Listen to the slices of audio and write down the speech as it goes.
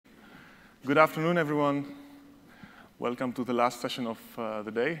Good afternoon, everyone. Welcome to the last session of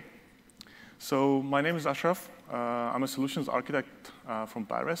the day. So my name is Ashraf. I'm a solutions architect from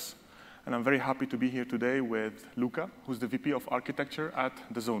Paris, and I'm very happy to be here today with Luca, who's the VP of Architecture at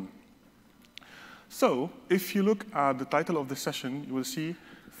DAZN. So if you look at the title of the session, you will see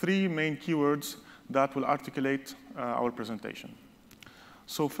three main keywords that will articulate our presentation.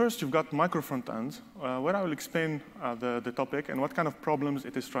 So first, you've got micro front-ends, where I will explain the topic and what kind of problems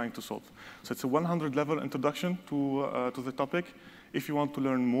it is trying to solve. So it's a 100-level introduction to the topic. If you want to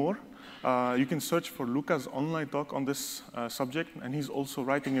learn more, you can search for Luca's online talk on this subject, and he's also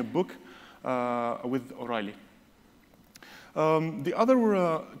writing a book with O'Reilly. The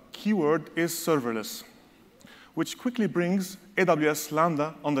other keyword is serverless, which quickly brings AWS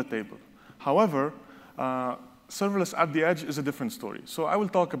Lambda on the table. However, serverless at the edge is a different story. So I will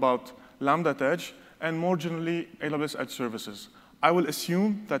talk about Lambda at edge and more generally AWS Edge Services. I will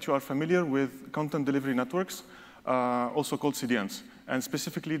assume that you are familiar with content delivery networks, also called CDNs, and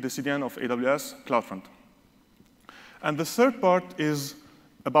specifically the CDN of AWS CloudFront. And the third part is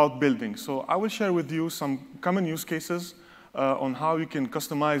about building. So I will share with you some common use cases on how you can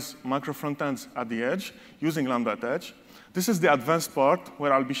customize micro frontends at the edge using Lambda at edge. This is the advanced part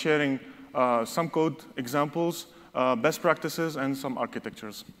where I'll be sharing some code examples, best practices, and some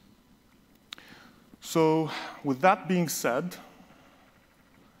architectures. So with that being said,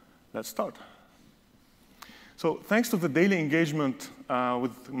 let's start. So thanks to the daily engagement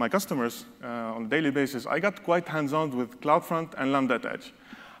with my customers on a daily basis, I got quite hands-on with CloudFront and Lambda at edge.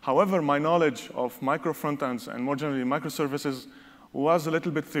 However, my knowledge of micro frontends and more generally microservices was a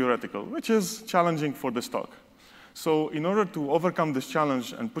little bit theoretical, which is challenging for this talk. So in order to overcome this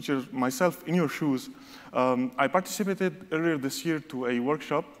challenge and put myself in your shoes, I participated earlier this year to a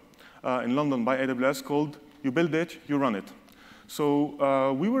workshop in London by AWS called You Build It, You Run It.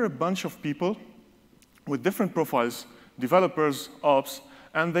 So we were a bunch of people with different profiles, developers, ops,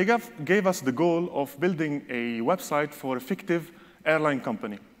 and they gave us the goal of building a website for a fictive airline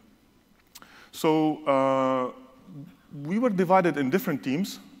company. So we were divided in different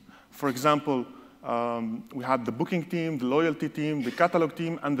teams. For example, we had the booking team, the loyalty team, the catalog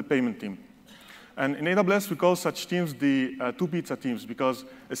team, and the payment team. And in AWS, we call such teams the two pizza teams because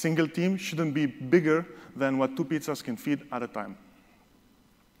a single team shouldn't be bigger than what two pizzas can feed at a time.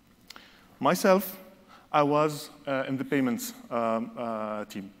 Myself, I was in the payments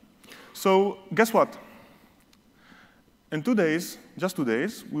team. So guess what? In 2 days, just 2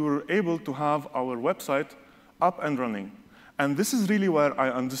 days, we were able to have our website up and running. And this is really where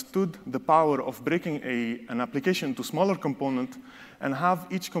I understood the power of breaking an application into smaller components and have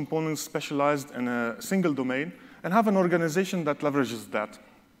each component specialized in a single domain and have an organization that leverages that.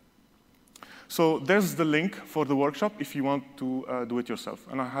 So there's the link for the workshop if you want to do it yourself,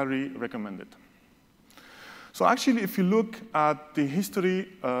 and I highly recommend it. So actually, if you look at the history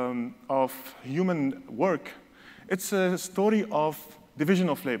of human work, it's a story of division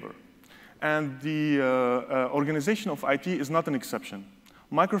of labor. And the organization of IT is not an exception.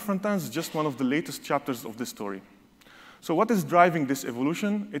 Micro frontends is just one of the latest chapters of this story. So what is driving this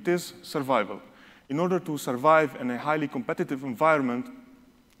evolution? It is survival. In order to survive in a highly competitive environment,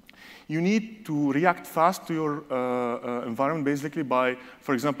 you need to react fast to your environment, basically by,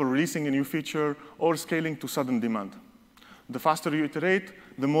 for example, releasing a new feature or scaling to sudden demand. The faster you iterate,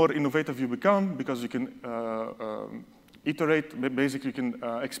 the more innovative you become, because you can iterate, basically you can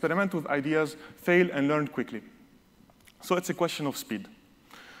experiment with ideas, fail, and learn quickly. So it's a question of speed.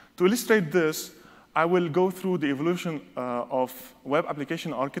 To illustrate this, I will go through the evolution of web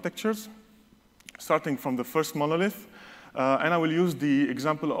application architectures, starting from the first monolith, and I will use the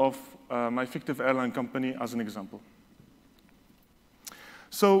example of my fictive airline company as an example.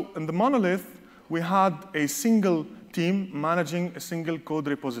 So in the monolith, we had a single team managing a single code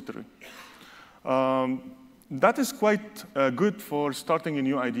repository. That is quite good for starting a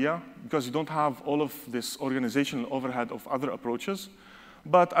new idea because you don't have all of this organizational overhead of other approaches.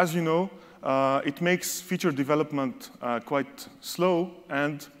 But as you know, it makes feature development quite slow,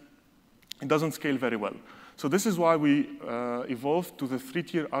 and it doesn't scale very well. So this is why we evolved to the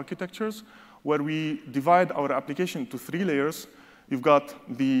three-tier architectures, where we divide our application into 3 layers. You've got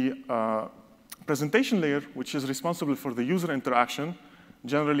the presentation layer, which is responsible for the user interaction,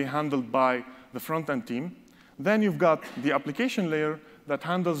 generally handled by the front-end team. Then you've got the application layer that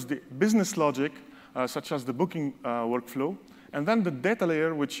handles the business logic, such as the booking workflow. And then the data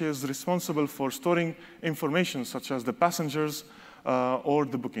layer, which is responsible for storing information, such as the passengers or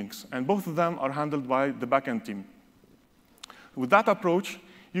the bookings. And both of them are handled by the backend team. With that approach,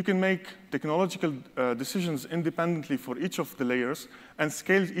 you can make technological decisions independently for each of the layers and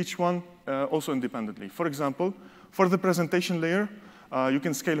scale each one also independently. For example, for the presentation layer, you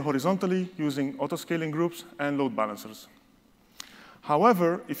can scale horizontally using auto-scaling groups and load balancers.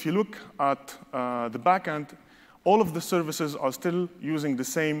 However, if you look at the backend, all of the services are still using the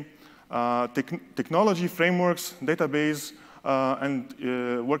same technology, frameworks, database, and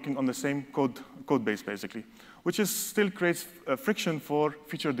working on the same code base, basically, which still creates friction for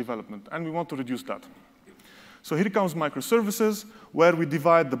feature development, and we want to reduce that. So here comes microservices, where we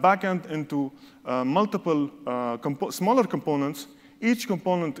divide the backend into multiple smaller components. Each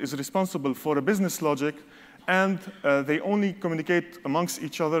component is responsible for a business logic, and they only communicate amongst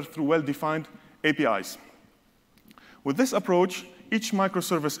each other through well-defined APIs. With this approach, each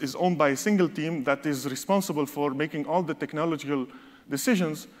microservice is owned by a single team that is responsible for making all the technological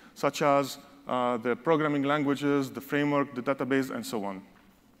decisions, such as the programming languages, the framework, the database, and so on.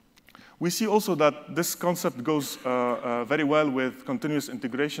 We see also that this concept goes very well with continuous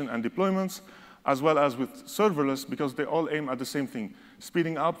integration and deployments, as well as with serverless, because they all aim at the same thing,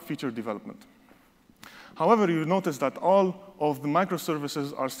 speeding up feature development. However, you notice that all of the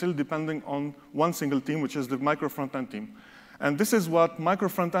microservices are still depending on one single team, which is the micro front-end team. And this is what micro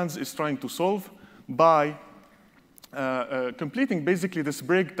front-ends is trying to solve by completing basically this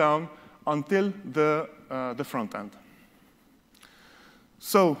breakdown until the front end.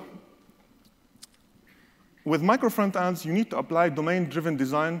 So with micro front-ends, you need to apply domain-driven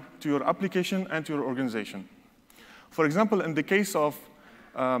design to your application and to your organization. For example, in the case of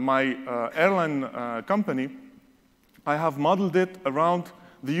my airline company, I have modeled it around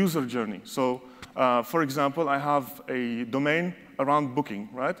the user journey. So for example, I have a domain around booking,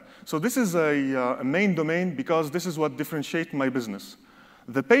 right? So this is a main domain because this is what differentiates my business.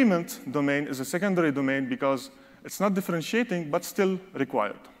 The payment domain is a secondary domain because it's not differentiating, but still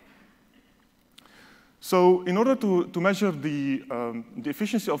required. So in order to measure the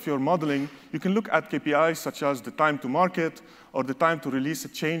efficiency of your modeling, you can look at KPIs such as the time to market, or the time to release a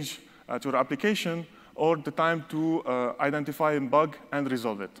change to your application, or the time to identify a bug and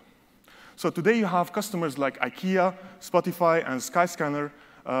resolve it. So today you have customers like IKEA, Spotify, and Skyscanner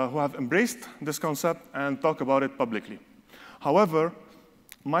who have embraced this concept and talk about it publicly. However,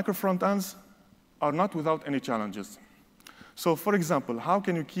 micro front-ends are not without any challenges. So for example, how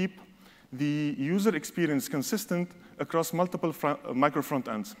can you keep the user experience consistent across multiple micro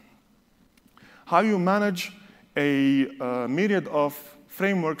front-ends? How you manage a myriad of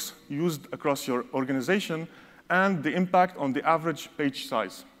frameworks used across your organization and the impact on the average page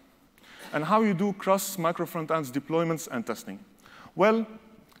size? And how you do cross micro front-ends deployments and testing? Well,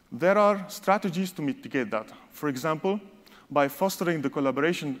 there are strategies to mitigate that. For example, by fostering the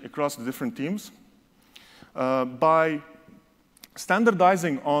collaboration across the different teams, by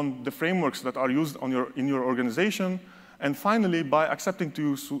standardizing on the frameworks that are used in your organization, and finally, by accepting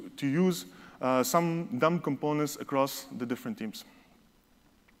to use some DOM components across the different teams.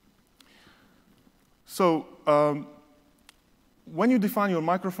 So when you define your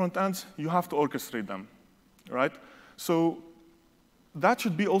micro front ends, you have to orchestrate them, right? So that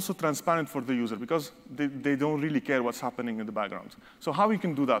should be also transparent for the user because they don't really care what's happening in the background. So how you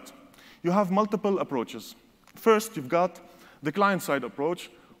can do that? You have multiple approaches. First, you've got the client-side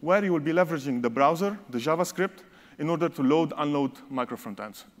approach, where you will be leveraging the browser, the JavaScript, in order to load, unload micro front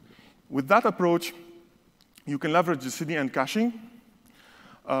ends. With that approach, you can leverage the CDN caching,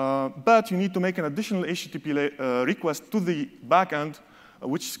 but you need to make an additional HTTP request to the backend,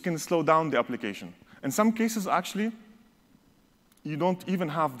 which can slow down the application. In some cases, actually, you don't even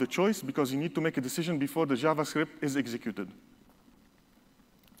have the choice because you need to make a decision before the JavaScript is executed.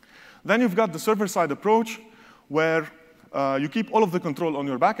 Then you've got the server-side approach, where you keep all of the control on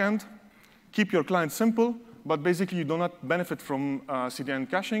your backend, keep your client simple, but basically you do not benefit from CDN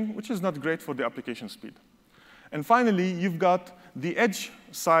caching, which is not great for the application speed. And finally, you've got the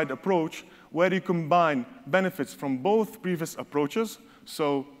edge-side approach, where you combine benefits from both previous approaches.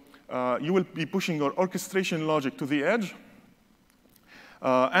 So you will be pushing your orchestration logic to the edge,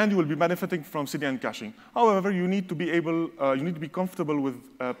 and you will be benefiting from CDN caching. However, you need to be comfortable with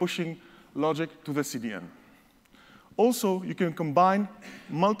pushing logic to the CDN. Also, you can combine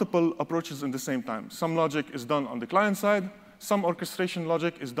multiple approaches in the same time. Some logic is done on the client side. Some orchestration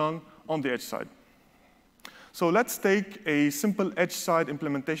logic is done on the edge side. So let's take a simple edge side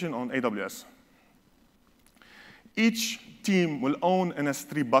implementation on AWS. Each team will own an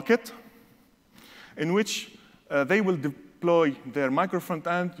S3 bucket in which they will deploy their micro front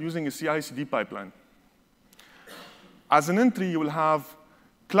end using a CI/CD pipeline. As an entry, you will have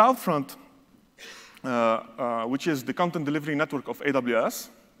CloudFront, which is the content delivery network of AWS.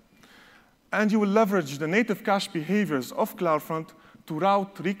 And you will leverage the native cache behaviors of CloudFront to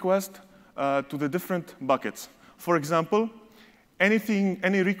route requests to the different buckets. For example,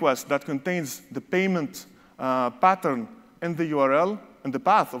 any request that contains the payment pattern in the URL, in the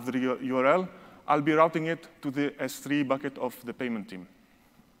path of the URL, I'll be routing it to the S3 bucket of the payment team.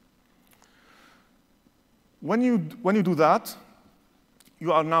 When you do that,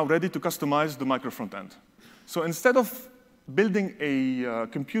 you are now ready to customize the micro front end. So instead of building a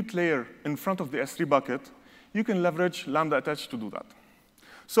compute layer in front of the S3 bucket, you can leverage Lambda Attach to do that.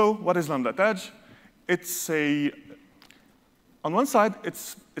 So what is Lambda Attach? On one side,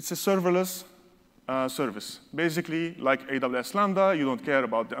 it's a serverless service. Basically, like AWS Lambda, you don't care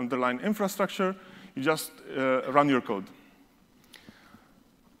about the underlying infrastructure. You just run your code.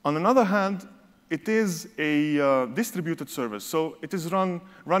 On another hand, it is a distributed service. So it is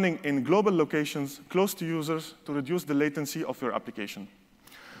running in global locations close to users to reduce the latency of your application.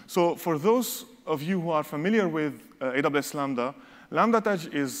 So for those of you who are familiar with AWS Lambda, Lambda Attach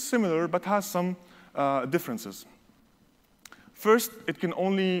is similar but has some differences. First, it can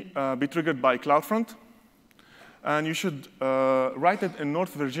only be triggered by CloudFront. And you should write it in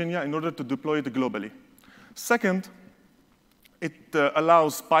North Virginia in order to deploy it globally. Second, it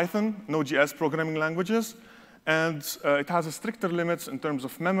allows Python, Node.js programming languages, and it has stricter limits in terms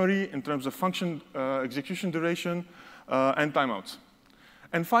of memory, in terms of function execution duration, and timeouts.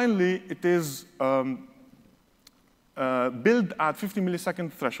 And finally, it is built at 50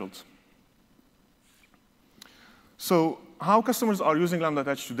 millisecond thresholds. So how customers are using Lambda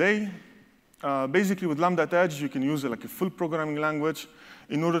Attach today? Basically, with Lambda Attach, you can use like a full programming language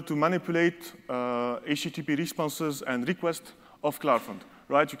in order to manipulate HTTP responses and requests of CloudFront,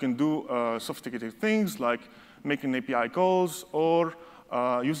 right? You can do sophisticated things like making API calls or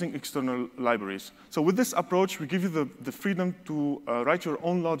using external libraries. So with this approach, we give you the freedom to write your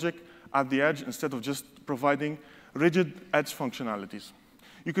own logic at the edge instead of just providing rigid edge functionalities.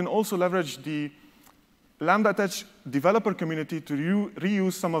 You can also leverage the Lambda Attach developer community to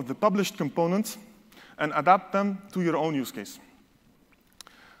reuse some of the published components and adapt them to your own use case.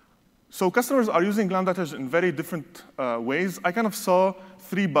 So customers are using Lambda Attach in very different ways. I kind of saw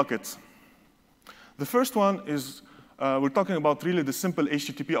 3 buckets. The first one is we're talking about really the simple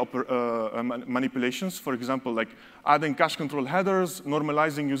HTTP manipulations. For example, like adding cache control headers,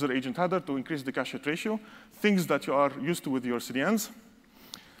 normalizing user agent header to increase the cache hit ratio, things that you are used to with your CDNs.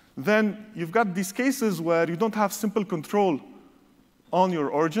 Then you've got these cases where you don't have simple control on your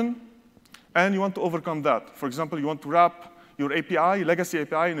origin, and you want to overcome that. For example, you want to wrap your API, legacy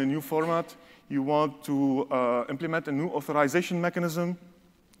API, in a new format. You want to implement a new authorization mechanism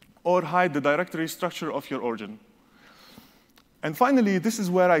or hide the directory structure of your origin. And finally, this is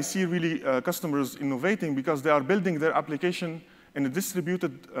where I see really customers innovating because they are building their application in a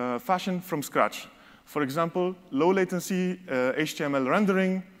distributed fashion from scratch. For example, low latency HTML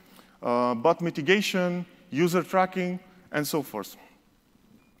rendering, bot mitigation, user tracking, and so forth.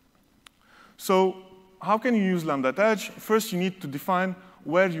 So how can you use Lambda Attach? First, you need to define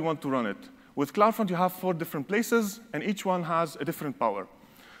where you want to run it. With CloudFront, you have 4 different places, and each one has a different power.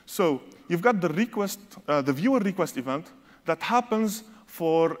 So you've got the viewer request event that happens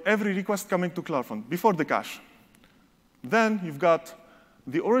for every request coming to CloudFront before the cache. Then you've got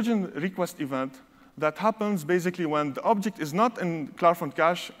the origin request event that happens basically when the object is not in CloudFront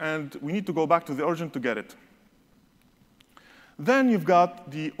cache, and we need to go back to the origin to get it. Then you've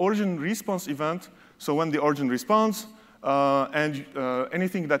got the origin response event. So when the origin responds, and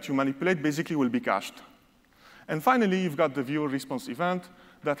anything that you manipulate basically will be cached. And finally, you've got the viewer response event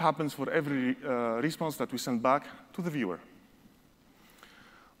that happens for every response that we send back to the viewer.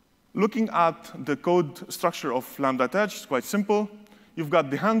 Looking at the code structure of Lambda Attach, it's quite simple. You've got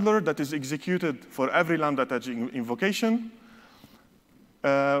the handler that is executed for every Lambda Attach invocation.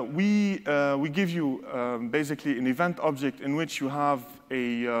 We give you basically an event object in which you have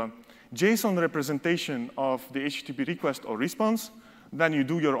a JSON representation of the HTTP request or response. Then you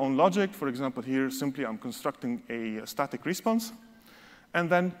do your own logic. For example, here, simply I'm constructing a static response. And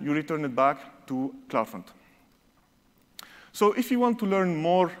then you return it back to CloudFront. So if you want to learn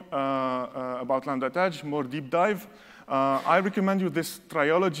more about Lambda Attach, more deep dive, I recommend you this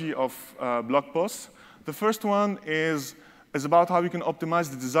trilogy of blog posts. The first one is about how you can optimize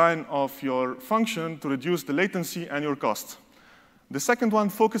the design of your function to reduce the latency and your costs. The second one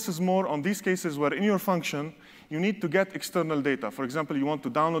focuses more on these cases where in your function, you need to get external data. For example, you want to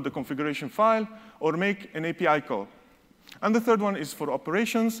download the configuration file or make an API call. And the third one is for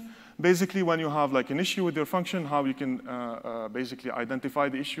operations. Basically, when you have like an issue with your function, how you can basically identify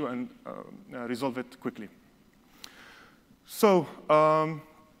the issue and resolve it quickly. So,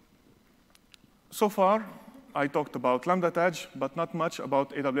 so far, I talked about Lambda at Edge, but not much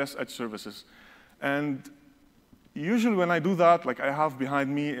about AWS Edge Services. And usually when I do that, like I have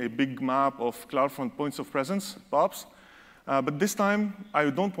behind me a big map of CloudFront points of presence, POPs. But this time, I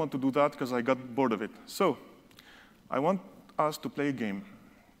don't want to do that because I got bored of it. So I want us to play a game.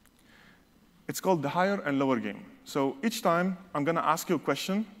 It's called the higher and lower game. So each time, I'm going to ask you a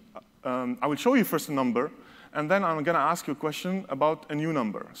question. I will show you first a number, and then I'm going to ask you a question about a new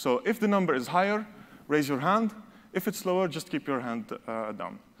number. So if the number is higher, raise your hand. If it's lower, just keep your hand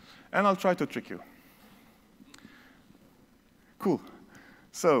down. And I'll try to trick you. Cool.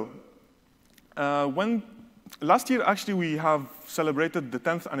 So last year, actually, we have celebrated the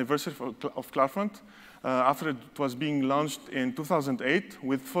 10th anniversary of CloudFront after it was being launched in 2008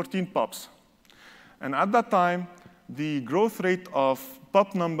 with 14 POPs. And at that time, the growth rate of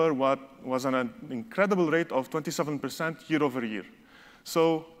POP number was an incredible rate of 27% year over year.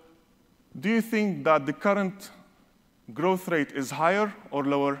 So do you think that the current growth rate is higher or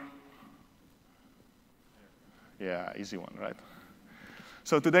lower? Yeah, easy one, right?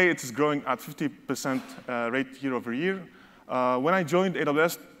 So today, it's growing at 50% rate year over year. When I joined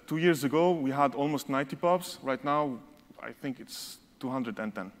AWS 2 years ago, we had almost 90 POPs. Right now, I think it's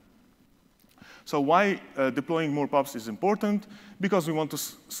 210. So why deploying more POPs is important? Because we want to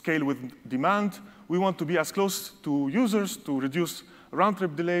scale with demand. We want to be as close to users to reduce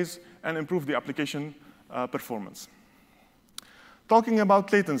round-trip delays and improve the application performance. Talking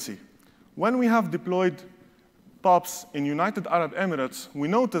about latency, when we have deployed POPs in United Arab Emirates, we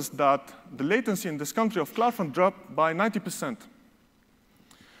noticed that the latency in this country of CloudFront dropped by 90%.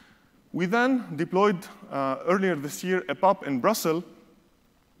 We then deployed, earlier this year, a POP in Brussels,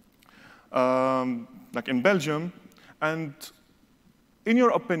 like in Belgium. And in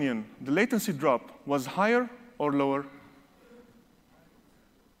your opinion, the latency drop was higher or lower?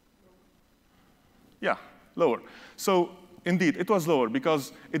 Yeah, lower. So indeed, it was lower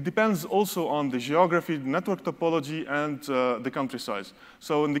because it depends also on the geography, network topology, and the country size.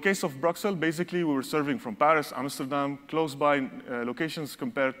 So in the case of Brussels, basically, we were serving from Paris, Amsterdam, close by locations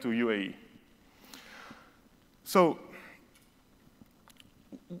compared to UAE. So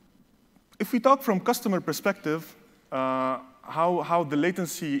if we talk from customer perspective, how the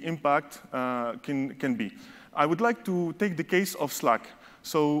latency impact can be, I would like to take the case of Slack.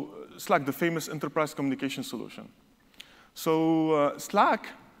 So Slack, the famous enterprise communication solution. So Slack,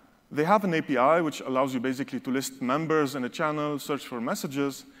 they have an API which allows you basically to list members in a channel, search for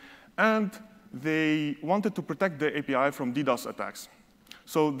messages, and they wanted to protect the API from DDoS attacks.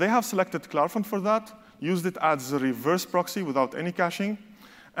 So they have selected CloudFront for that, used it as a reverse proxy without any caching,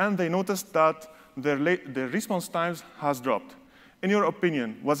 and they noticed that their response times has dropped. In your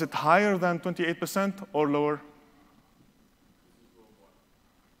opinion, was it higher than 28% or lower?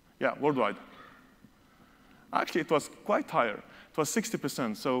 Yeah, worldwide. Actually, it was quite higher. It was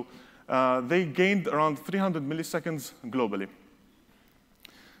 60%. So they gained around 300 milliseconds globally.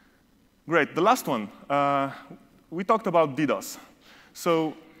 Great. The last one, we talked about DDoS.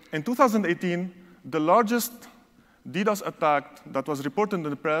 So in 2018, the largest DDoS attack that was reported in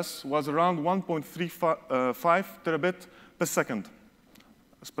the press was around 1.35 terabit per second,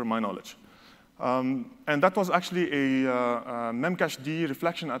 as per my knowledge. And that was actually a Memcached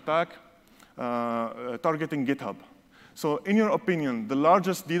reflection attack targeting GitHub. So in your opinion, the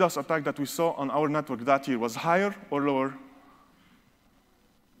largest DDoS attack that we saw on our network that year was higher or lower?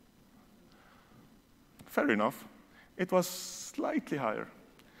 Fair enough. It was slightly higher.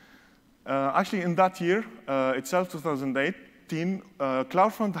 Actually, in that year itself, 2018,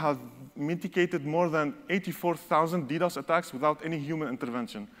 CloudFront has mitigated more than 84,000 DDoS attacks without any human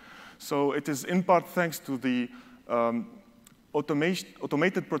intervention. So it is in part thanks to the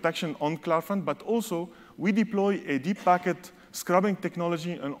automated protection on CloudFront, but also we deploy a deep packet scrubbing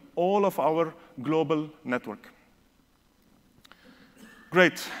technology in all of our global network.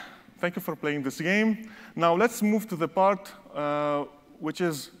 Great. Thank you for playing this game. Now let's move to the part which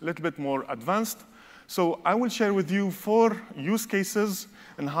is a little bit more advanced. So I will share with you 4 use cases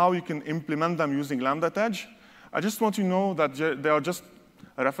and how you can implement them using Lambda at Edge. I just want you to know that they are just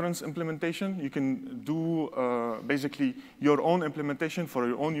a reference implementation. You can do basically your own implementation for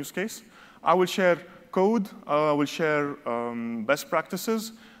your own use case. I will share code. I will share best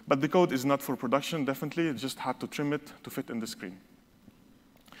practices. But the code is not for production, definitely. I just had to trim it to fit in the screen.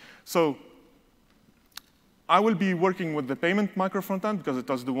 So I will be working with the payment micro frontend because it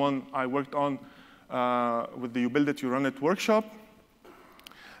was the one I worked on with the You Build It, You Run It workshop.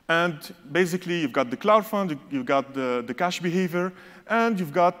 And basically, you've got the CloudFront, you've got the cache behavior, and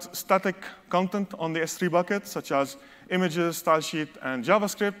you've got static content on the S3 bucket, such as images, style sheet, and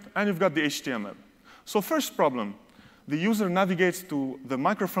JavaScript, and you've got the HTML. So first problem, the user navigates to the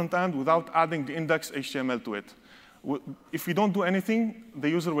micro front end without adding the index HTML to it. If we don't do anything, the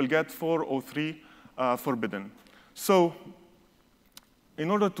user will get 403 forbidden. So in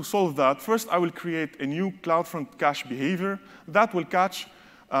order to solve that, first I will create a new CloudFront cache behavior that will catch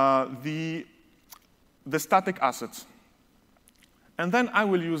the static assets. And then I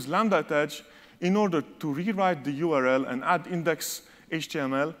will use Lambda@Edge in order to rewrite the URL and add index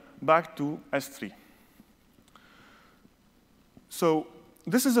HTML back to S3. So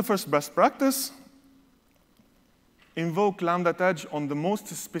this is the first best practice. Invoke Lambda@Edge on the most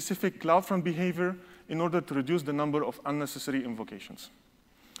specific CloudFront behavior in order to reduce the number of unnecessary invocations.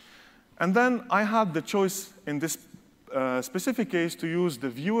 And then I had the choice in this specific case to use the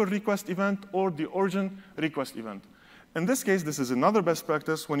viewer request event or the origin request event. In this case, this is another best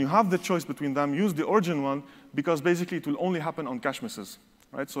practice. When you have the choice between them, use the origin one, because basically it will only happen on cache misses,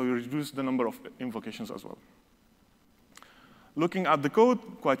 right? So you reduce the number of invocations as well. Looking at the code,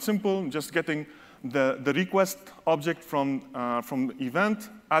 quite simple, just getting the request object from the event,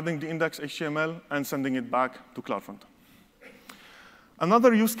 adding the index HTML, and sending it back to CloudFront.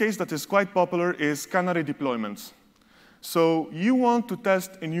 Another use case that is quite popular is canary deployments. So you want to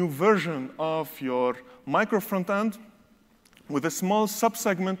test a new version of your micro front end with a small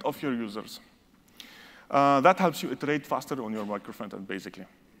subsegment of your users. That helps you iterate faster on your micro front end, basically.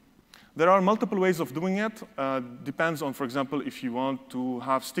 There are multiple ways of doing it. Depends on, for example, if you want to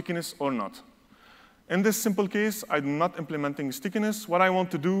have stickiness or not. In this simple case, I'm not implementing stickiness. What I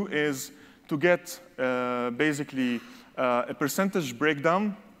want to do is to get basically a percentage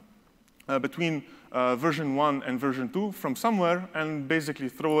breakdown between version 1 and version 2 from somewhere, and basically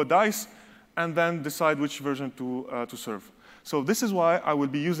throw a dice, and then decide which version to serve. So this is why I will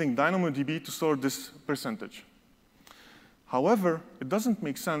be using DynamoDB to store this percentage. However, it doesn't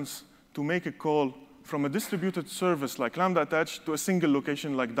make sense to make a call from a distributed service like Lambda@Edge to a single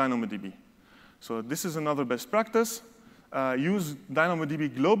location like DynamoDB. So this is another best practice. Use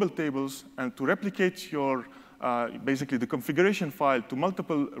DynamoDB global tables, and to replicate your basically the configuration file to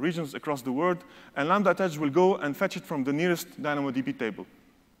multiple regions across the world, and Lambda@Edge will go and fetch it from the nearest DynamoDB table.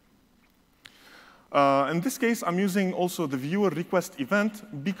 In this case, I'm using also the viewer request event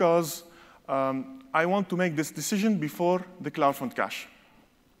because I want to make this decision before the CloudFront cache.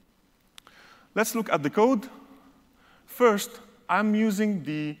 Let's look at the code. First, I'm using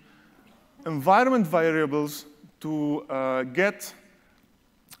the environment variables to get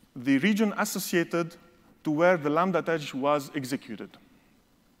the region associated to where the Lambda@Edge was executed.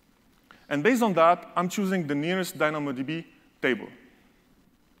 And based on that, I'm choosing the nearest DynamoDB table.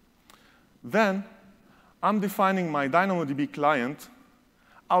 Then, I'm defining my DynamoDB client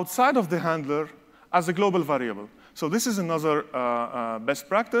outside of the handler as a global variable. So this is another best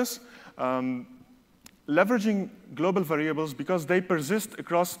practice, leveraging global variables because they persist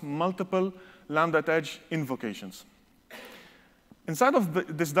across multiple Lambda@Edge invocations. Inside of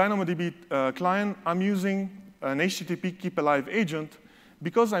this DynamoDB client, I'm using an HTTP keep alive agent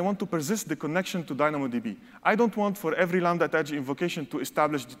because I want to persist the connection to DynamoDB. I don't want for every Lambda@Edge invocation to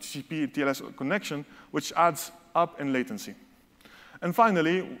establish the TCP TLS connection, which adds up in latency. And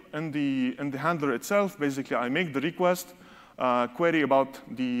finally, in the handler itself, basically I make the request, query about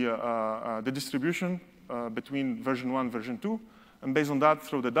the distribution between version 1 and version 2, and based on that,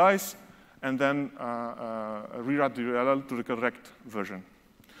 throw the dice, and then rewrite the URL to the correct version.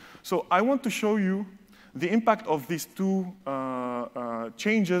 So I want to show you the impact of these two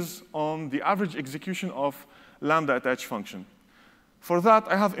changes on the average execution of Lambda@Edge function. For that,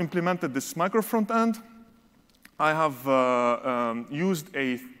 I have implemented this micro front end. I have used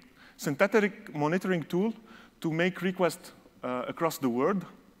a synthetic monitoring tool to make requests across the world.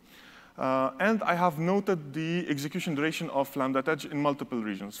 And I have noted the execution duration of Lambda@Edge in multiple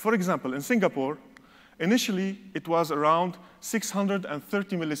regions. For example, in Singapore, initially, it was around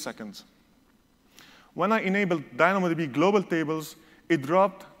 630 milliseconds. When I enabled DynamoDB global tables, it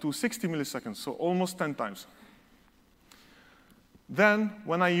dropped to 60 milliseconds, so almost 10 times. Then,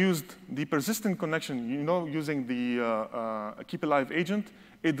 when I used the persistent connection, using the keep alive agent,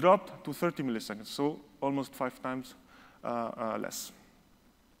 it dropped to 30 milliseconds, so almost 5 times less.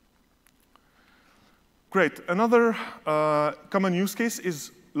 Great. Another common use case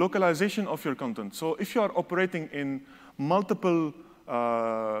is localization of your content. So if you are operating in multiple,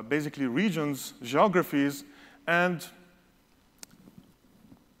 basically, regions, geographies, and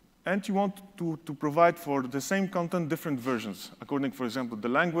you want to provide for the same content different versions, according, for example, the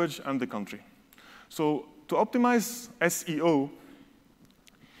language and the country. So to optimize SEO,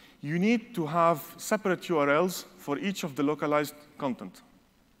 you need to have separate URLs for each of the localized content.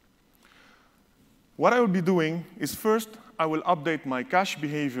 What I will be doing is first, I will update my cache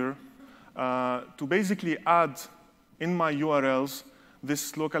behavior to basically add in my URLs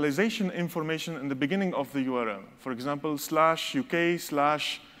this localization information in the beginning of the URL. For example,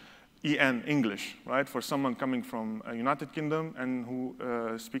 /UK/EN English, right? For someone coming from United Kingdom and who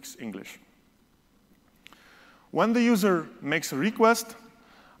speaks English. When the user makes a request,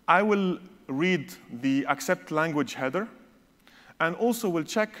 I will read the accept language header and also will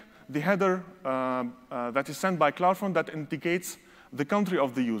check the header that is sent by CloudFront that indicates the country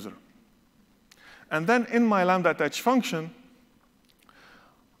of the user. And then in my lambda attach function,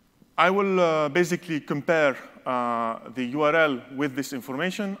 I will basically compare the URL with this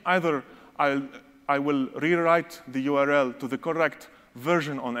information. Either I will rewrite the URL to the correct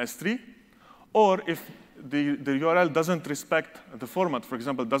version on S3, or if the URL doesn't respect the format, for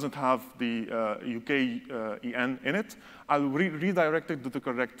example, doesn't have the UK-EN in it, I'll redirect it to the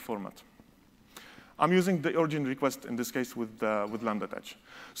correct format. I'm using the origin request in this case with Lambda attach.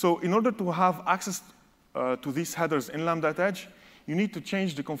 So in order to have access to these headers in Lambda attach, you need to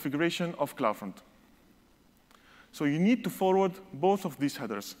change the configuration of CloudFront. So you need to forward both of these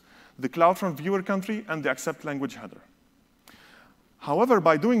headers, the CloudFront viewer country and the accept language header. However,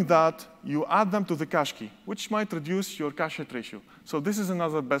 by doing that, you add them to the cache key, which might reduce your cache hit ratio. So this is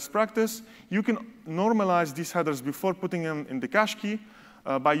another best practice. You can normalize these headers before putting them in the cache key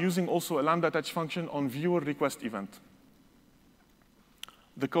by using also a Lambda attach function on viewer request event.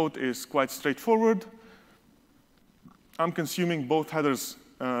 The code is quite straightforward. I'm consuming both headers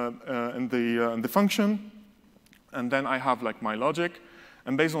in the function, and then I have like my logic.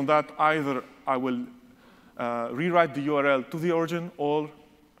 And based on that, either I will rewrite the URL to the origin or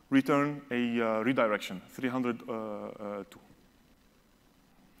return a redirection, 302.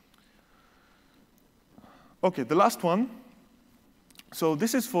 OK, the last one. So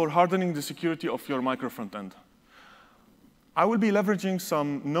this is for hardening the security of your micro front end. I will be leveraging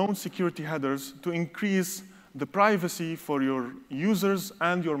some known security headers to increase the privacy for your users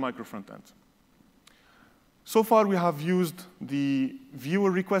and your micro front end. So far, we have used the viewer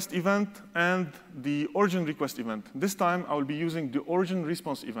request event and the origin request event. This time, I will be using the origin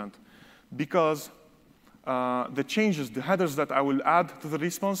response event because the changes, the headers that I will add to the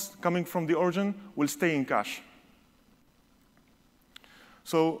response coming from the origin will stay in cache.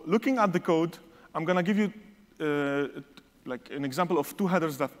 So looking at the code, I'm going to give you like an example of two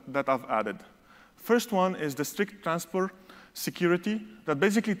headers that I've added. First one is the strict transfer security that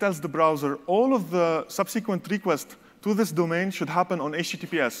basically tells the browser all of the subsequent requests to this domain should happen on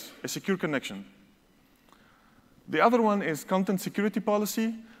HTTPS, a secure connection. The other one is content security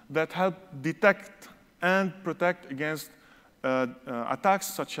policy that help detect and protect against attacks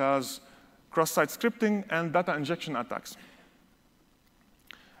such as cross-site scripting and data injection attacks.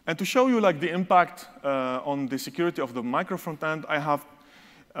 And to show you like the impact on the security of the micro front end, I have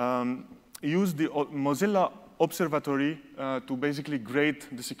used the Mozilla Observatory to basically grade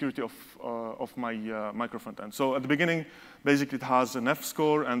the security of my micro front end. So at the beginning, basically it has an F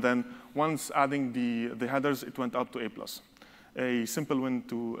score, and then once adding the headers, it went up to A+. A simple win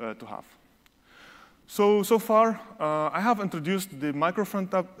to have. So far, I have introduced the micro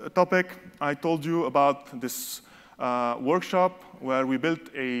front topic. I told you about this workshop where we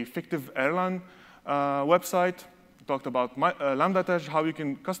built a fictive airline website. We talked about Lambda attach, how you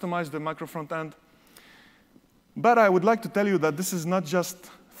can customize the micro front end. But I would like to tell you that this is not just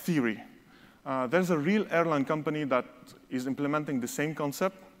theory. There's a real airline company that is implementing the same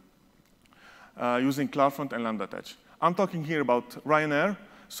concept using CloudFront and Lambda attach. I'm talking here about Ryanair,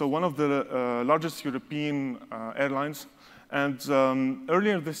 so one of the largest European airlines. And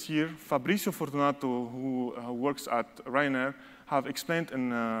earlier this year, Fabrizio Fortunato, who works at Ryanair, have explained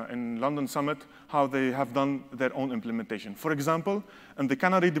in London Summit how they have done their own implementation. For example, in the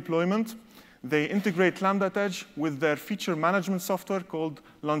Canary deployment, they integrate Lambda attach with their feature management software called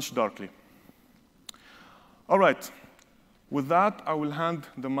LaunchDarkly. All right. With that, I will hand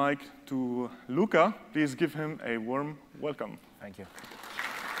the mic to Luca. Please give him a warm welcome. Thank you.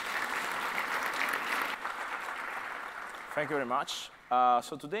 Thank you very much.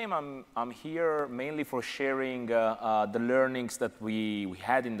 So today I'm here mainly for sharing the learnings that we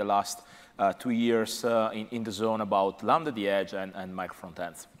had in the last 2 years in the zone about Lambda the Edge and micro front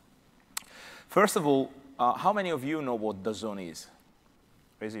ends. First of all, how many of you know what the zone is?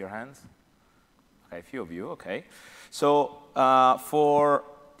 Raise your hands. Okay, a few of you, okay. So for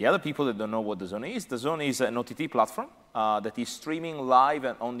the other people that don't know what the zone is an OTT platform that is streaming live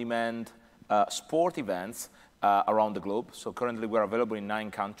and on-demand sport events around the globe. So currently we're available in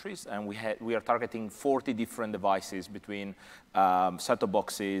 9 countries, and we are targeting 40 different devices between set-top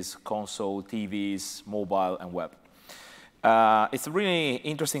boxes, console, TVs, mobile, and web. It's a really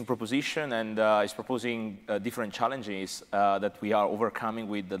interesting proposition, and it's proposing different challenges that we are overcoming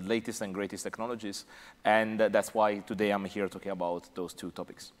with the latest and greatest technologies, and that's why today I'm here talking about those 2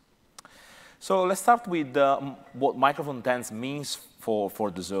 topics. So let's start with what microphone TENS means for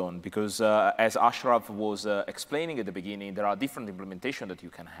DAZN, because as Ashraf was explaining at the beginning, there are different implementations that you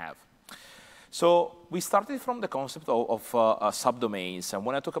can have. So we started from the concept of subdomains, and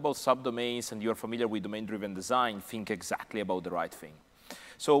when I talk about subdomains and you're familiar with domain-driven design, think exactly about the right thing.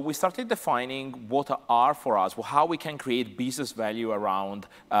 So we started defining what are for us, how we can create business value around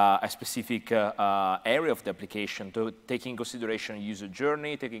a specific area of the application, to take in consideration user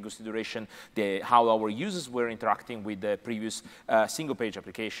journey, take in consideration how our users were interacting with the previous single-page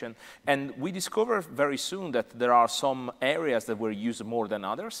application. And we discovered very soon that there are some areas that were used more than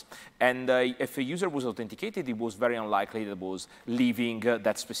others. And if a user was authenticated, it was very unlikely that was leaving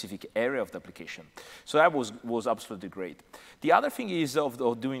that specific area of the application. So that was absolutely great. The other thing is of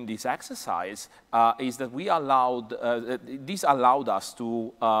doing this exercise is that we allowed, this allowed us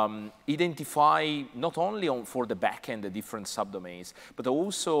to identify not only for the back end the different subdomains, but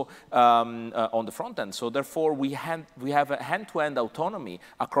also on the front end. So therefore, we have a hand-to-hand autonomy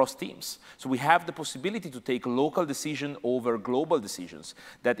across teams. So we have the possibility to take local decision over global decisions.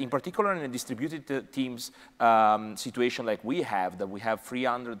 That in particular in a distributed teams situation like we have, that we have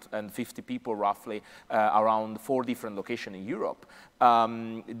 350 people roughly around 4 different locations in Europe,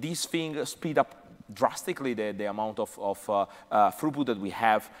 these things speed up drastically the amount of throughput that we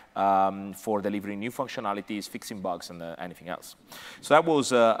have for delivering new functionalities, fixing bugs, and anything else. So that was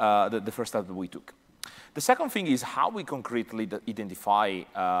the first step that we took. The second thing is how we concretely identify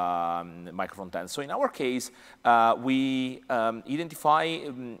microphone TENS. So in our case, we identify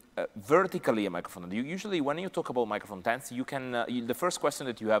vertically a microphone. Usually, when you talk about microphone TENS, you can the first question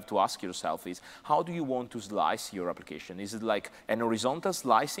that you have to ask yourself is, how do you want to slice your application? Is it like an horizontal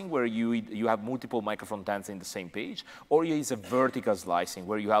slicing where you have multiple microphone TENS in the same page, or is it a vertical slicing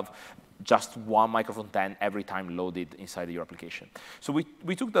where you have just one microphone TENS every time loaded inside your application? So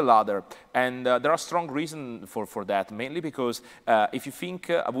we took the latter, and there are strong reasons for that, mainly because if you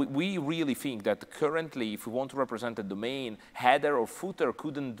think, we really think that currently, if we want to represent a domain, header or footer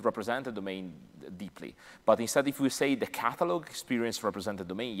couldn't represent a domain deeply. But instead, if we say the catalog experience represents a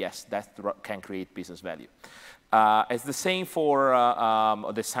domain, yes, that can create business value. It's the same for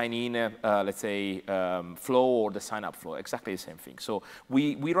the sign-in, let's say, flow or the sign-up flow, exactly the same thing. So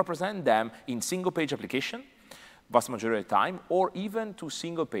we represent them in single-page application, vast majority of the time, or even 2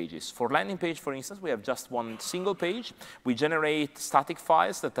 single pages. For landing page, for instance, we have just 1 single page. We generate static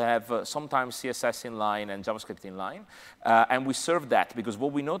files that have sometimes CSS inline and JavaScript inline, and we serve that, because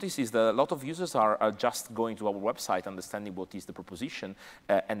what we notice is that a lot of users are just going to our website, understanding what is the proposition,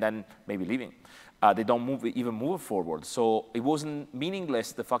 and then maybe leaving. They don't even move forward. So it wasn't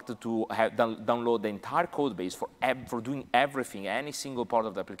meaningless, the fact to have download the entire code base for doing everything, any single part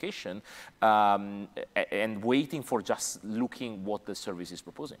of the application, and waiting for just looking what the service is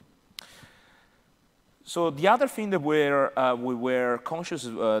proposing. So the other thing that we were conscious,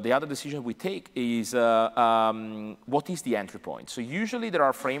 the other decision we take is what is the entry point. So usually there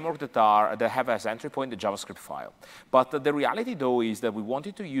are frameworks that have as entry point the JavaScript file. But the reality, though, is that we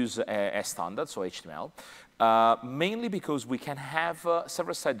wanted to use a standard, so HTML, mainly because we can have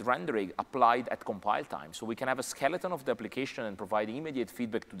server-side rendering applied at compile time. So we can have a skeleton of the application and provide immediate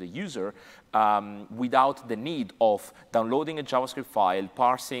feedback to the user without the need of downloading a JavaScript file,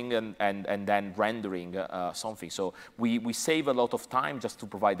 parsing, and then rendering something. So we save a lot of time just to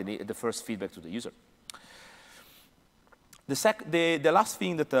provide the first feedback to the user. The last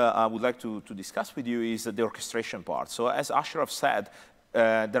thing that I would like to discuss with you is the orchestration part. So as Ashraf said,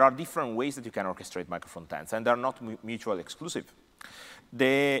 there are different ways that you can orchestrate microphone TENS, and they're not mutually exclusive.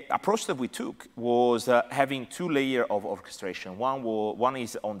 The approach that we took was having 2 layers of orchestration. One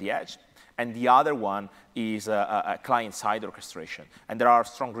is on the edge, and the other one is a client-side orchestration. And there are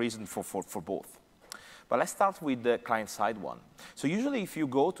strong reasons for both. But let's start with the client-side one. So usually if you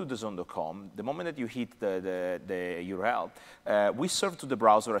go to DAZN.com, the moment that you hit the URL, we serve to the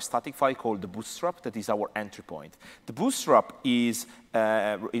browser a static file called the Bootstrap that is our entry point. The Bootstrap is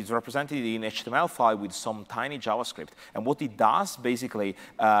is represented in HTML file with some tiny JavaScript. And what it does basically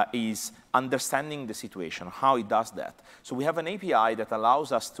is understanding the situation, how it does that. So we have an API that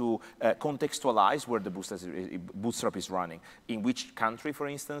allows us to contextualize where the Bootstrap is running, in which country, for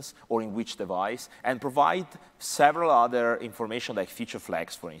instance, or in which device, and provide several other information like feature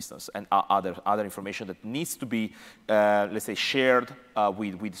flags, for instance, and other information that needs to be, let's say, shared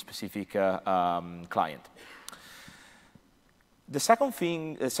with specific client. The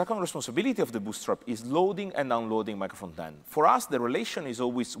second responsibility of the Bootstrap is loading and unloading microfrontend. For us, the relation is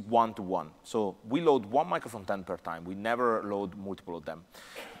always one-to-one. So we load one microfrontend per time. We never load multiple of them.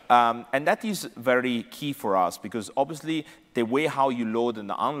 And that is very key for us, because obviously the way how you load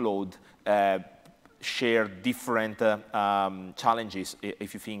and unload share different challenges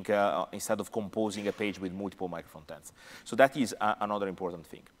if you think instead of composing a page with multiple microfrontends. So that is another important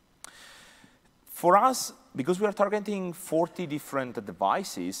thing. For us, because we are targeting 40 different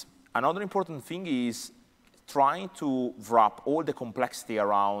devices, another important thing is trying to wrap all the complexity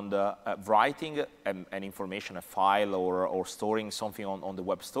around writing an information, a file, or storing something on the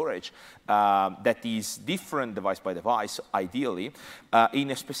web storage that is different device by device, ideally,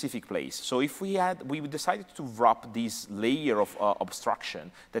 in a specific place. So if we decided to wrap this layer of abstraction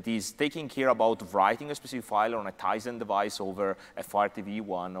that is taking care about writing a specific file on a Tizen device over a Fire TV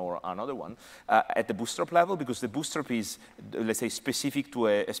one or another one at the Bootstrap level, because the Bootstrap is, let's say, specific to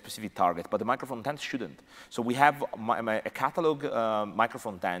a specific target, but the microfrontend shouldn't. So we have a catalog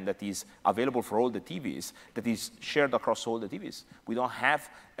microfrontend that is available for all the TVs, that is shared across all the TVs. We don't have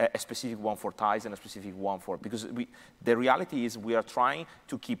a specific one for Tizen and a specific one for, because the reality is we are trying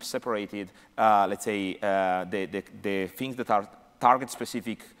to keep separated, let's say, the things that are target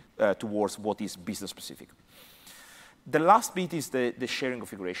specific towards what is business specific. The last bit is the sharing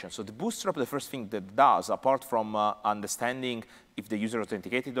configuration. So the Bootstrap, the first thing that does, apart from understanding if the user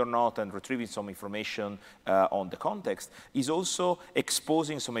authenticated or not and retrieving some information on the context, is also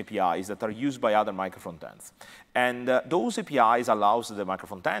exposing some APIs that are used by other microfrontends. And those APIs allows the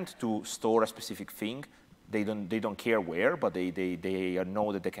microfrontend to store a specific thing. They don't care where, but they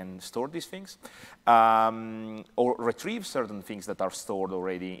know that they can store these things, or retrieve certain things that are stored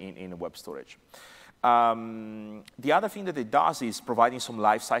already in web storage. The other thing that it does is providing some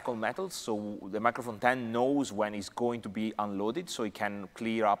lifecycle methods, so the microfrontend knows when it's going to be unloaded, so it can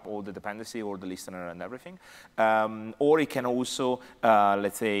clear up all the dependency or the listener and everything. Or it can also,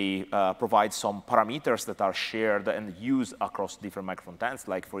 let's say, provide some parameters that are shared and used across different microfrontends,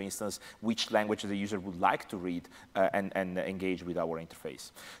 like, for instance, which language the user would like to read and engage with our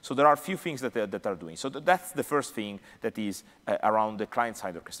interface. So there are a few things that are doing. So that's the first thing that is around the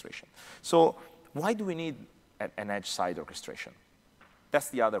client-side orchestration. So why do we need an edge-side orchestration? That's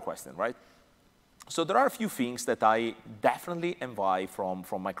the other question, right? So there are a few things that I definitely envy from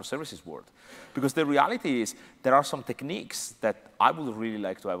microservices world, because the reality is there are some techniques that I would really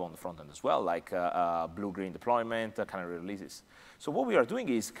like to have on the front end as well, like blue-green deployment, canary releases. So what we are doing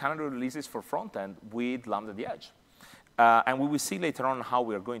is canary releases for front end with Lambda the Edge. And we will see later on how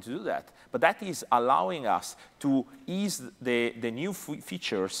we are going to do that. But that is allowing us to ease the new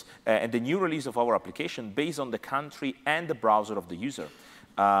features and the new release of our application based on the country and the browser of the user.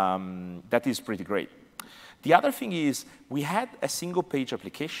 That is pretty great. The other thing is we had a single-page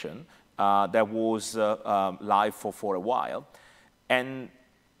application that was live for a while. And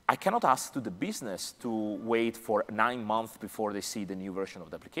I cannot ask to the business to wait for 9 months before they see the new version of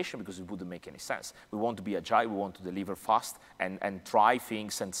the application, because it wouldn't make any sense. We want to be agile, we want to deliver fast, and try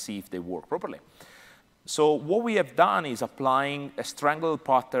things and see if they work properly. So what we have done is applying a strangle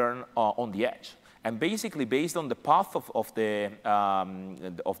pattern on the edge. And basically, based on the path of the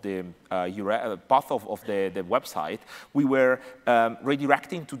website, we were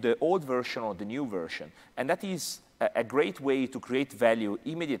redirecting to the old version or the new version. And that is a great way to create value,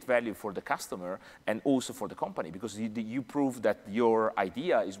 immediate value for the customer and also for the company, because you prove that your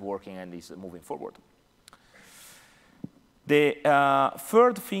idea is working and is moving forward. The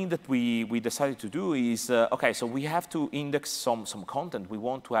third thing that we decided to do is, OK, so we have to index some content. We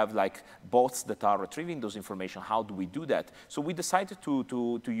want to have like bots that are retrieving those information. How do we do that? So we decided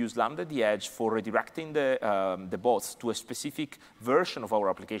to use Lambda the Edge for redirecting the bots to a specific version of our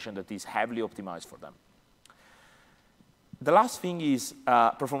application that is heavily optimized for them. The last thing is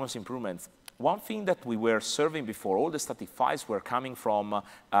performance improvements. One thing that we were serving before, all the static files were coming from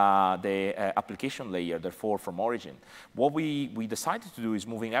the application layer, therefore from origin. What we decided to do is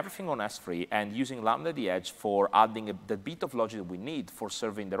moving everything on S3 and using Lambda the Edge for adding the bit of logic that we need for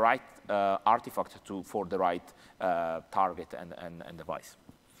serving the right artifact for the right target and device.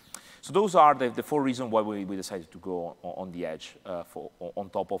 So those are the 4 reasons why we decided to go on the edge on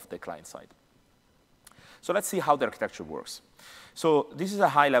top of the client side. So let's see how the architecture works. So this is a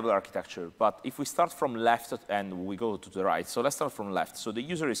high-level architecture, but if we start from left and we go to the right, so let's start from left. So the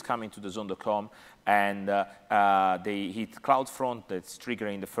user is coming to the zone.com, and they hit CloudFront. That's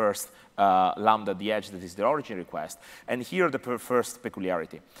triggering the first Lambda at the edge, that is the origin request. And here the first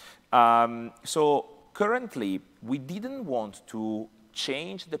peculiarity. So currently, we didn't want to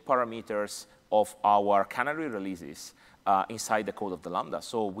change the parameters of our canary releases inside the code of the Lambda.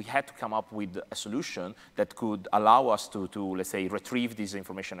 So we had to come up with a solution that could allow us to let's say, retrieve this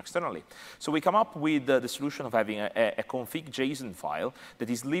information externally. So we come up with the solution of having a config JSON file that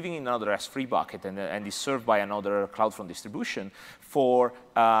is living in another S3 bucket and is served by another CloudFront distribution for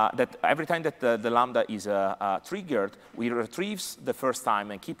that every time that the Lambda is triggered, we retrieves the first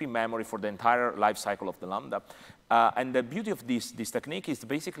time and keep in memory for the entire life cycle of the Lambda. And the beauty of this technique is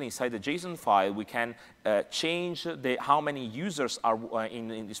basically inside the JSON file, we can change how many users are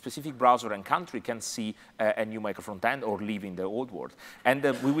in the specific browser and country can see a new micro frontend or live in the old world. And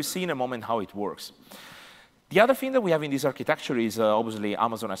we will see in a moment how it works. The other thing that we have in this architecture is obviously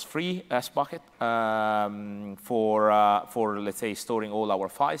Amazon S3 bucket for let's say, storing all our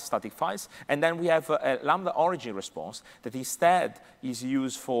files, static files. And then we have a Lambda origin response that instead is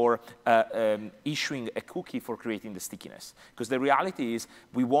used for issuing a cookie for creating the stickiness. Because the reality is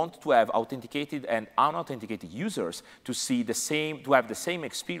we want to have authenticated and unauthenticated users to see the same, to have the same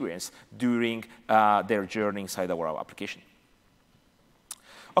experience during their journey inside our application.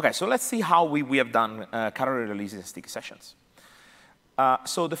 OK, so let's see how we have done canary releases and sticky sessions.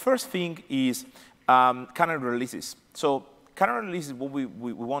 So the first thing is canary releases. So canary releases, what we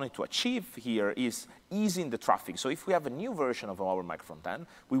wanted to achieve here is easing the traffic. So if we have a new version of our micro frontend,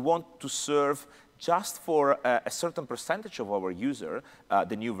 we want to serve just for a certain percentage of our user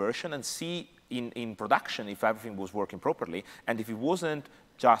the new version and see in production if everything was working properly. And if it wasn't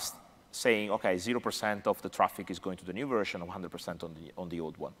just saying, OK, 0% of the traffic is going to the new version, or 100% on the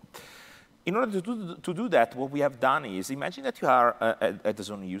old one. In order to do that, what we have done is, imagine that you are a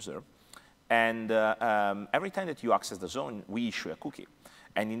zone user, and every time that you access the zone, we issue a cookie.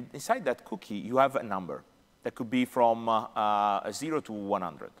 And inside that cookie, you have a number that could be from 0 to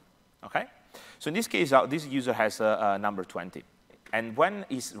 100. OK? So in this case, this user has a number 20. And when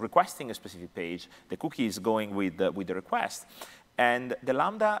he's requesting a specific page, the cookie is going with the request. And the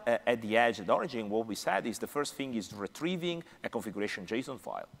Lambda at the edge, at the origin, what we said is the first thing is retrieving a configuration JSON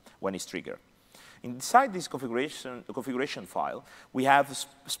file when it's triggered. Inside this configuration file, we have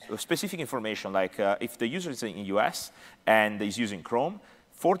specific information, like if the user is in the US and is using Chrome,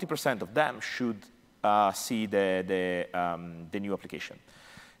 40% of them should see the new application.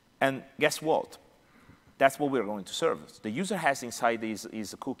 And guess what? That's what we're going to serve. The user has inside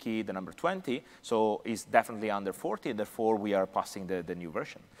is a cookie, the number 20, so it's definitely under 40, and therefore we are passing the new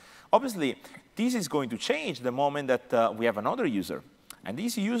version. Obviously, this is going to change the moment that we have another user, and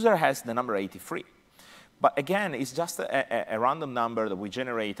this user has the number 83. But again, it's just a random number that we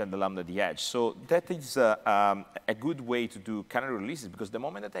generate at the Lambda at the edge. So that is a good way to do canary releases, because the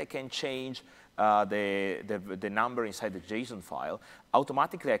moment that I can change the number inside the JSON file,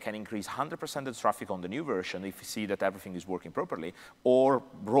 automatically I can increase 100% of the traffic on the new version if you see that everything is working properly, or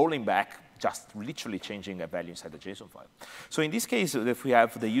rolling back, just literally changing a value inside the JSON file. So in this case, if we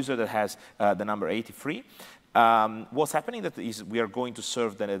have the user that has the number 83, what's happening that is we are going to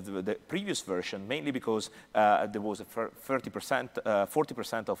serve the previous version, mainly because there was a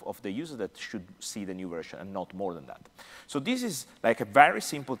 40% of the users that should see the new version and not more than that. So this is like a very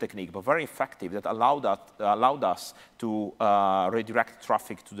simple technique, but very effective, that allowed us to redirect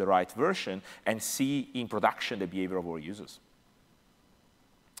traffic to the right version and see in production the behavior of our users.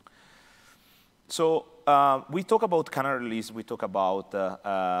 So we talk about canary release, we talk about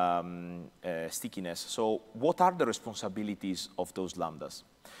stickiness. So what are the responsibilities of those Lambdas?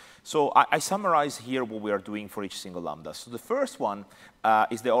 So I summarize here what we are doing for each single Lambda. So the first one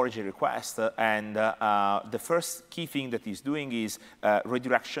is the origin request, and the first key thing that it's doing is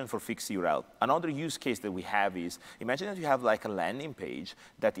redirection for fixed URL. Another use case that we have is, imagine that you have like a landing page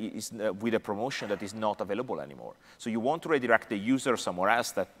that is with a promotion that is not available anymore. So you want to redirect the user somewhere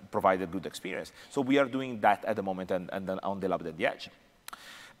else that provides a good experience. So we are doing that at the moment and then on the Lambda at the edge.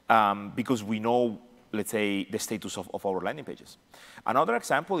 Because we know, let's say, the status of our landing pages. Another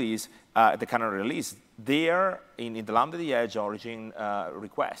example is the canary release. There, in the Lambda at the edge origin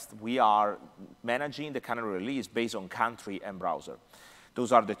request, we are managing the canary release based on country and browser.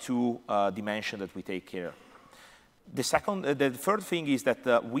 Those are the two dimensions that we take care. The third thing is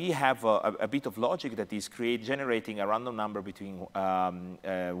that we have a bit of logic that is generating a random number between 1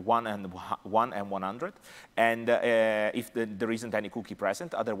 and 100, and if there isn't any cookie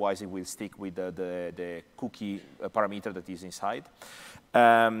present, otherwise it will stick with the cookie parameter that is inside.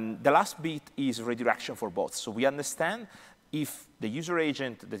 The last bit is redirection for bots. So we understand if the user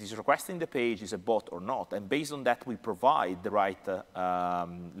agent that is requesting the page is a bot or not, and based on that we provide the right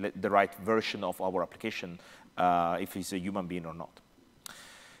version of our application if it's a human being or not.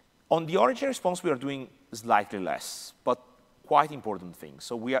 On the origin response, we are doing slightly less, but quite important things.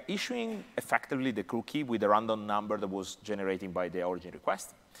 So we are issuing effectively the cookie with a random number that was generated by the origin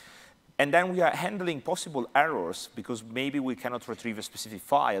request. And then we are handling possible errors because maybe we cannot retrieve a specific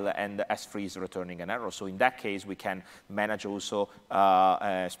file and S3 is returning an error. So in that case, we can manage also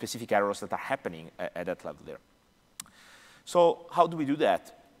specific errors that are happening at that level there. So how do we do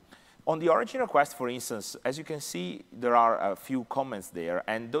that? On the origin request, for instance, as you can see, there are a few comments there,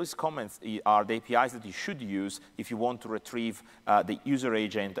 and those comments are the APIs that you should use if you want to retrieve the user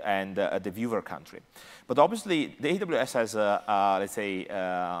agent and the viewer country. But obviously, the AWS has, let's say,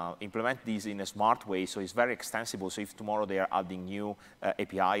 implement these in a smart way, so it's very extensible. So if tomorrow they are adding new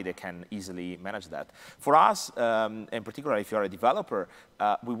API, they can easily manage that. For us, in particular, if you're a developer,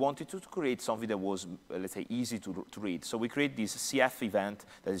 we wanted to create something that was, let's say, easy to read. So we create this CF event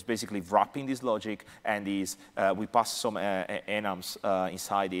that is basically wrapping this logic, and we pass some enums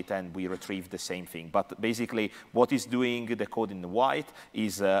inside it, and we retrieve the same thing. But basically, what is doing the code in the white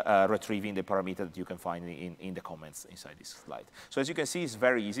is retrieving the parameter that you can find in the comments inside this slide. So as you can see, it's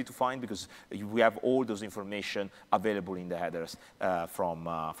very easy to find because we have all those information available in the headers from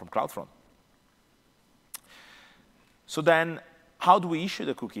CloudFront. So then, how do we issue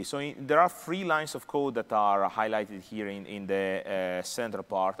the cookie? So there are 3 lines of code that are highlighted here in the center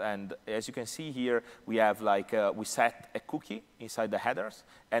part. And as you can see here, we have we set a cookie inside the headers,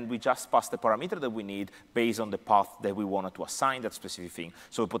 and we just pass the parameter that we need based on the path that we wanted to assign that specific thing.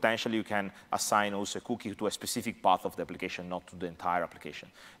 So potentially you can assign also a cookie to a specific path of the application, not to the entire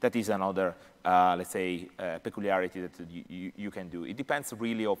application. That is another, let's say, peculiarity that you can do. It depends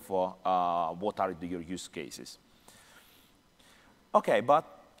really of what are your use cases. OK, but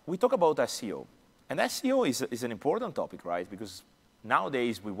we talk about SEO. And SEO is an important topic, right? Because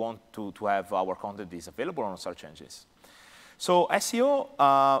nowadays, we want to have our content is available on search engines. So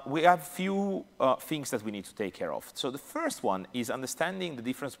SEO, we have few things that we need to take care of. So the first one is understanding the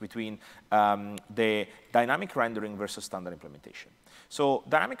difference between the dynamic rendering versus standard implementation. So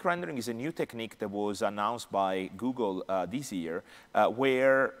dynamic rendering is a new technique that was announced by Google this year,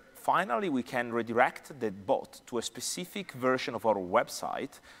 where finally, we can redirect the bot to a specific version of our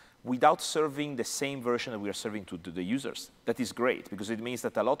website without serving the same version that we are serving to the users. That is great, because it means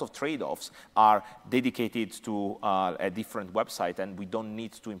that a lot of trade-offs are dedicated to a different website, and we don't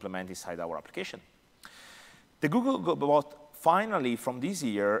need to implement inside our application. The Google bot, finally, from this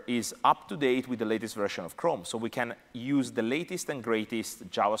year, is up to date with the latest version of Chrome. So we can use the latest and greatest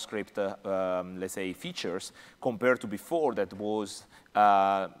JavaScript, let's say, features compared to before that was,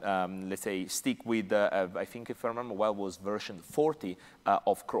 let's say, stick with, I think if I remember well, was version 40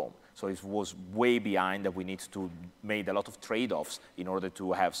 of Chrome. So it was way behind that we need to make a lot of trade-offs in order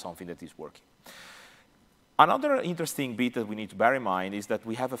to have something that is working. Another interesting bit that we need to bear in mind is that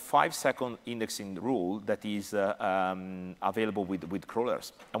we have a 5-second indexing rule that is available with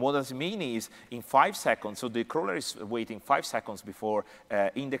crawlers. And what does it mean is in 5 seconds, so the crawler is waiting 5 seconds before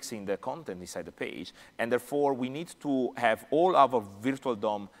indexing the content inside the page. And therefore, we need to have all our virtual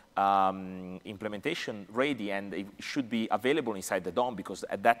DOM implementation ready, and it should be available inside the DOM, because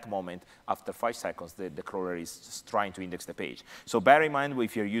at that moment, after 5 seconds, the crawler is just trying to index the page. So bear in mind,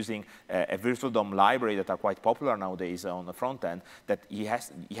 if you're using a virtual DOM library that are quite popular nowadays on the front end, that it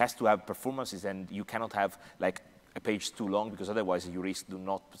has to have performances, and you cannot have like a page too long, because otherwise you risk do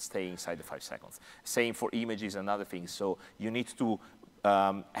not stay inside the 5 seconds. Same for images and other things. So you need to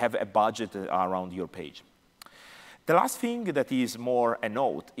have a budget around your page. The last thing that is more a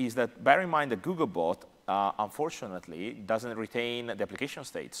note is that bear in mind that Googlebot, unfortunately, doesn't retain the application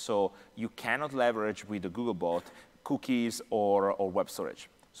state. So you cannot leverage with the Googlebot cookies or web storage.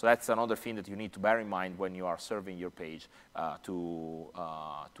 So that's another thing that you need to bear in mind when you are serving your page to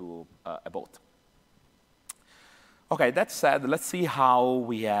a bot. OK, that said, let's see how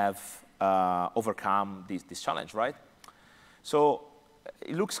we have overcome this challenge, right? So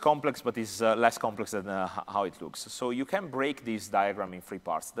it looks complex, but it's less complex than how it looks. So you can break this diagram in 3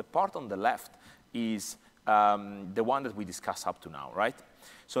 parts. The part on the left is the one that we discussed up to now, right?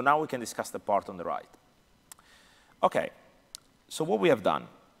 So now we can discuss the part on the right. OK, so what we have done.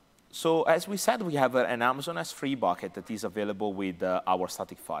 So as we said, we have an Amazon S3 bucket that is available with our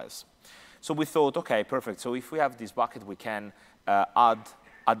static files. So we thought, OK, perfect. So if we have this bucket, we can add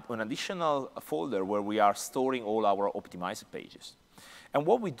an additional folder where we are storing all our optimized pages. And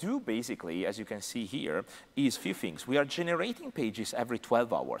what we do, basically, as you can see here, is a few things. We are generating pages every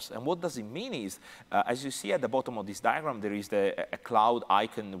 12 hours. And what does it mean is, as you see at the bottom of this diagram, there is a cloud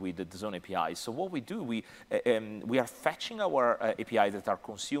icon with the Zone APIs. So what we do, we are fetching our APIs that are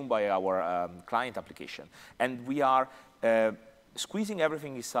consumed by our client application. And we are squeezing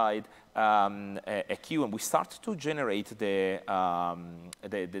everything inside a queue, and we start to generate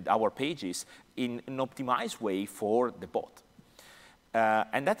our pages in an optimized way for the bot.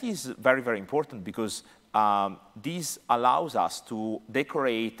 And that is very, very important because this allows us to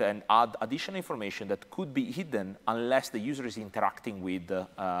decorate and add additional information that could be hidden unless the user is interacting with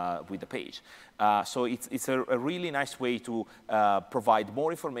the page. So it's a really nice way to provide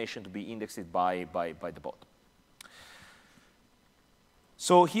more information to be indexed by the bot.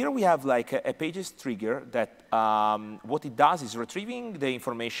 So here we have like a pages trigger that what it does is retrieving the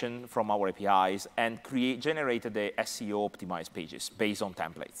information from our APIs and generate the SEO optimized pages based on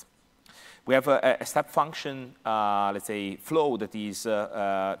templates. We have a step function, let's say, flow that is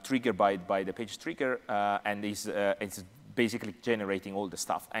triggered by the pages trigger and it's basically generating all the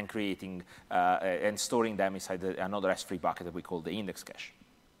stuff and creating and storing them inside another S3 bucket that we call the index cache.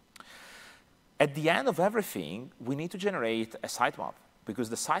 At the end of everything, we need to generate a sitemap,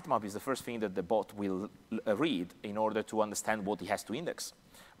 because the sitemap is the first thing that the bot will read in order to understand what he has to index,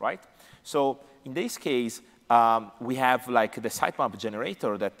 right? So in this case, we have like the sitemap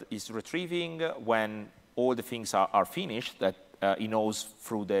generator that is retrieving when all the things are finished that he knows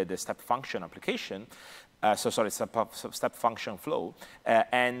through the step function application. Step function flow,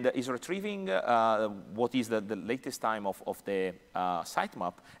 and is retrieving what is the latest time of the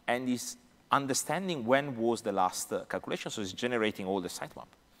sitemap, and is understanding when was the last calculation, so it's generating all the sitemap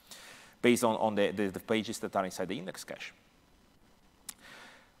based on the pages that are inside the index cache.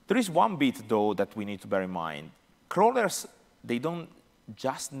 There is one bit, though, that we need to bear in mind. Crawlers, they don't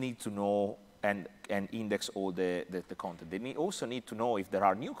just need to know and index all the content. They also need to know if there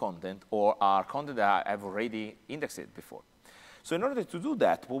are new content or are content that have already indexed before. So in order to do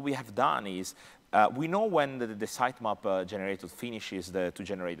that, what we have done is we know when the sitemap generator finishes to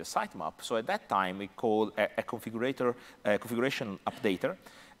generate the sitemap. So at that time, we call a configuration updater.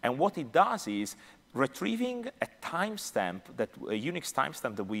 And what it does is retrieving a timestamp, a Unix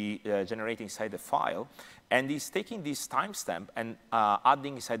timestamp that we generate inside the file, and is taking this timestamp and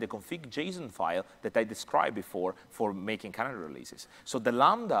adding inside the config.json file that I described before for making calendar releases. So the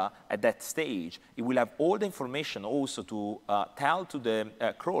Lambda at that stage, it will have all the information also to tell to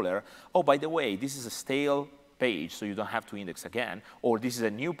the crawler, oh, by the way, this is a stale page, so you don't have to index again, or this is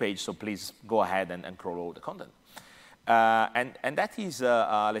a new page, so please go ahead and crawl all the content. And that is,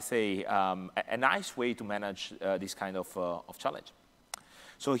 let's say, a nice way to manage this kind of challenge.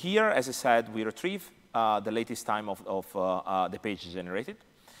 So here, as I said, we retrieve the latest time of the page generated.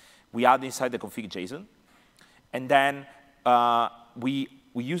 We add inside the config.json. And then we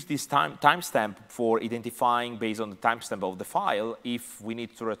use this timestamp for identifying, based on the timestamp of the file, if we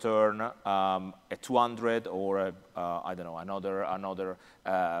need to return a 200 or, I don't know, another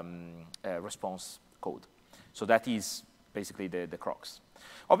response code. So that is basically the crux.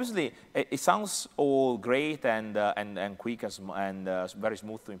 Obviously, it sounds all great and quick and very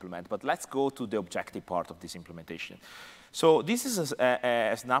smooth to implement, but let's go to the objective part of this implementation. So this is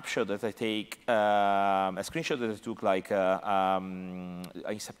a snapshot that I take, a screenshot that I took like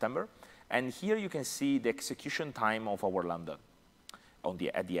in September. And here you can see the execution time of our Lambda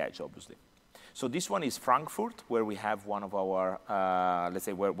at the edge, obviously. So this one is Frankfurt, where we have one of our, let's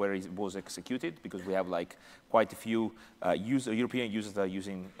say, where it was executed, because we have like quite a few European users that are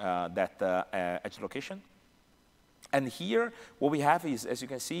using that edge location. And here, what we have is, as you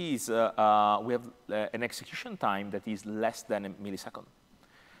can see, is we have an execution time that is less than a millisecond.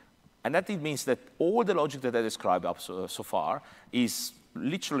 And that means that all the logic that I described up so far is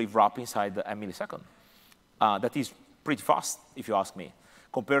literally wrapped inside a millisecond. That is pretty fast, if you ask me,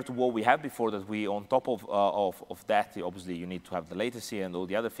 compared to what we had before, that we, on top of that, obviously you need to have the latency and all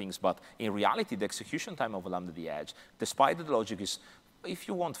the other things, but in reality, the execution time of Lambda at the edge, despite that the logic is, if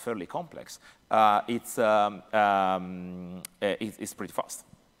you want, fairly complex, it's pretty fast.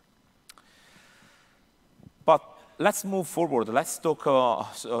 But let's move forward. Let's talk,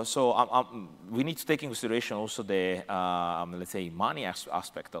 we need to take into consideration also the, let's say, money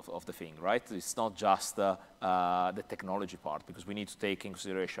aspect of the thing, right? It's not just the technology part, because we need to take into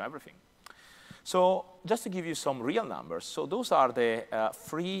consideration everything. So just to give you some real numbers, so those are the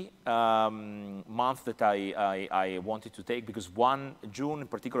free months that I wanted to take, because June in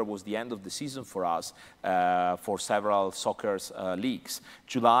particular was the end of the season for us for several soccer leagues.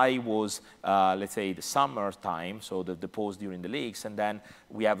 July was, let's say, the summer time, so the pause during the leagues, and then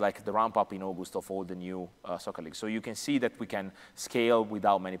we have like the ramp up in August of all the new soccer leagues. So you can see that we can scale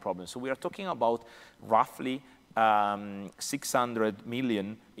without many problems. So we are talking about roughly 600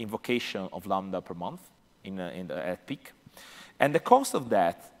 million invocation of Lambda per month at peak. And the cost of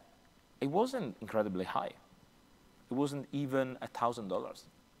that, it wasn't incredibly high. It wasn't even $1,000.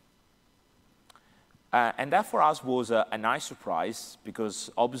 And that for us was a nice surprise,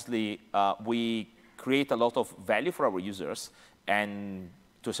 because obviously we create a lot of value for our users, and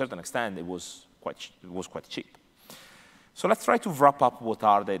to a certain extent it was quite cheap. So let's try to wrap up what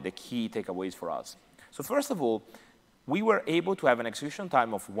are the key takeaways for us. So first of all, we were able to have an execution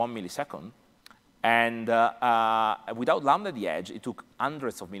time of 1 millisecond, and without Lambda the Edge, it took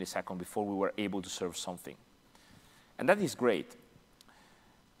hundreds of milliseconds before we were able to serve something. And that is great.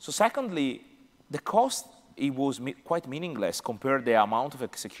 So secondly, the cost, it was quite meaningless compared to the amount of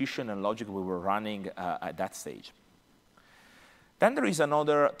execution and logic we were running at that stage. Then there is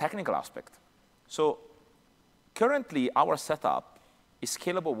another technical aspect. So currently, our setup is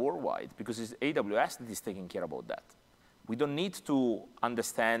scalable worldwide, because it's AWS that is taking care about that. We don't need to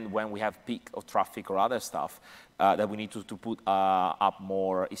understand when we have peak of traffic or other stuff that we need to put up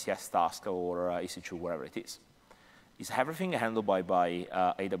more ECS task or EC2, wherever it is. It's everything handled by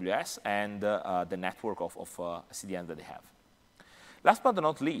AWS and the network of CDNs that they have. Last but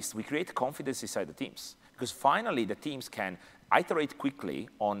not least, we create confidence inside the teams, because finally the teams can iterate quickly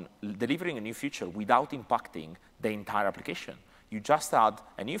on delivering a new feature without impacting the entire application. You just add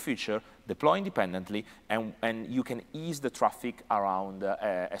a new feature, deploy independently, and you can ease the traffic around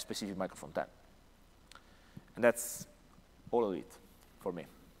a specific microfront end. And that's all of it for me.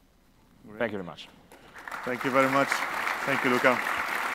 Great. Thank you very much. Thank you very much. Thank you, Luca.